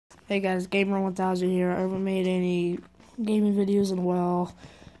Hey guys, Gamer1000 here. I haven't made any gaming videos in a while.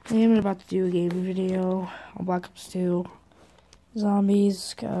 I'm about to do a gaming video on Black Ops 2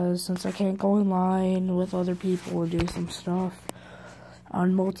 Zombies, because since I can't go online with other people and do some stuff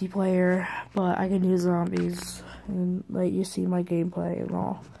on multiplayer, but I can do zombies and let you see my gameplay and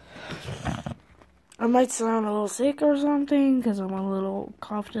all. I might sound a little sick or something because I'm a little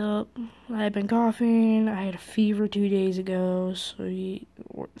coughed up. I've been coughing. I had a fever 2 days ago, so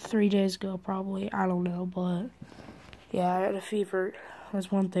 3 days ago probably. I don't know, but yeah, I had a fever.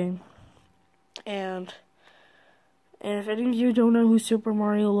 That's one thing. And if any of you don't know who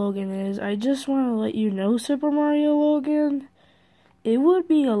SuperMarioLogan is, I just want to let you know SuperMarioLogan. It would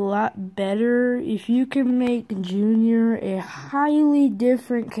be a lot better if you can make Junior a highly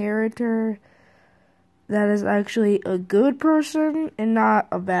different character that is actually a good person and not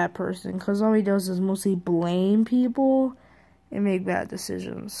a bad person, because all he does is mostly blame people and make bad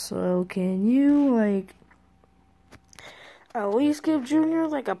decisions. So can you, like, at least give Junior,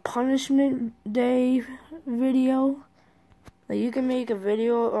 like, a punishment day video? Like, you can make a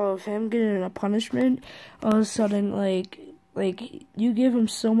video of him getting a punishment. All of a sudden, like you give him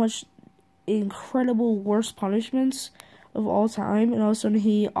so much incredible worst punishments of all time, and all of a sudden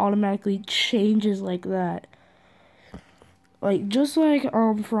he automatically changes like that. Like, just like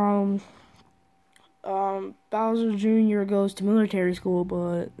from Bowser Junior goes to military school,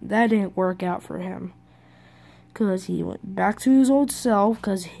 but that didn't work out for him, because he went back to his old self,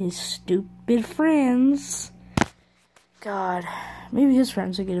 because his stupid friends, God, maybe his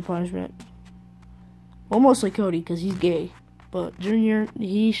friends should get a punishment. Well, mostly Cody, because he's gay. But Junior,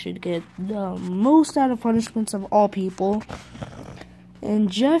 he should get the most out of punishments of all people.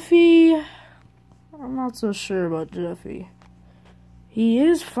 And Jeffy, I'm not so sure about Jeffy. He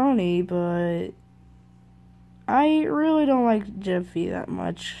is funny, but I really don't like Jeffy that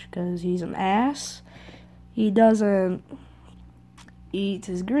much, because he's an ass. He doesn't eat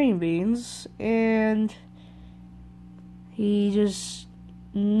his green beans, and he just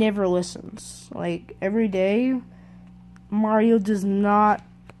never listens. Like, every day, Mario does not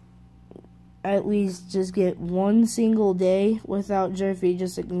at least just get one single day without Jeffy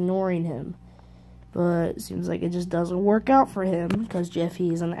just ignoring him. But it seems like it just doesn't work out for him because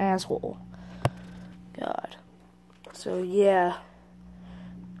Jeffy is an asshole. God. So yeah.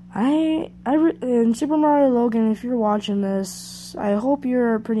 And SuperMarioLogan, if you're watching this, I hope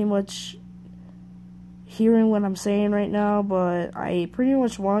you're pretty much hearing what I'm saying right now, but I pretty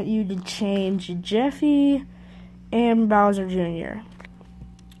much want you to change Jeffy and Bowser Junior.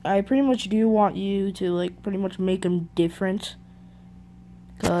 I pretty much do want you to, like, pretty much make them different,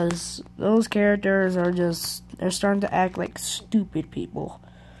 because those characters are just, they're starting to act like stupid people.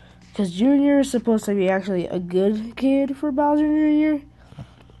 Because Junior is supposed to be actually a good kid for Bowser Jr.,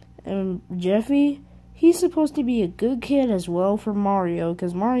 and Jeffy, he's supposed to be a good kid as well for Mario,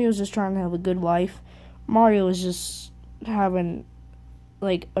 because Mario's just trying to have a good life. Mario is just having,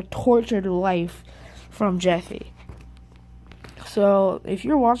 like, a tortured life from Jeffy. So, if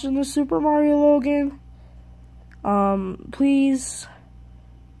you're watching this SuperMarioLogan, please,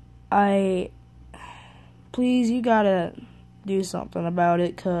 you gotta do something about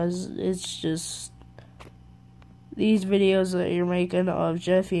it, because it's just, these videos that you're making of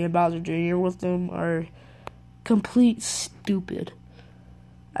Jeffy and Bowser Jr. with them are complete stupid.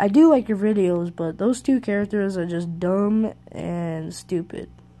 I do like your videos, but those two characters are just dumb and stupid.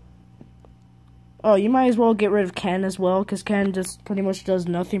 Oh, you might as well get rid of Ken as well, because Ken just pretty much does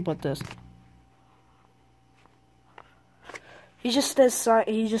nothing but this. He just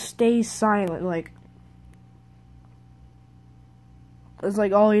stays silent, like, it's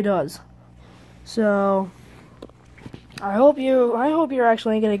like all he does. So I hope you're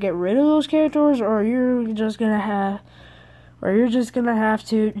actually gonna get rid of those characters, or you're just gonna have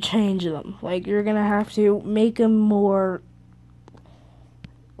to change them. Like, you're gonna have to make them more,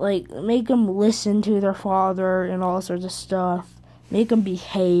 like, make them listen to their father and all sorts of stuff. Make them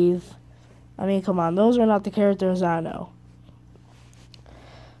behave. I mean, come on, those are not the characters I know.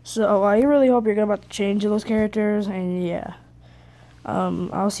 So, I really hope you're about to change those characters, and yeah.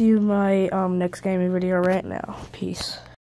 I'll see you in my next gaming video right now. Peace.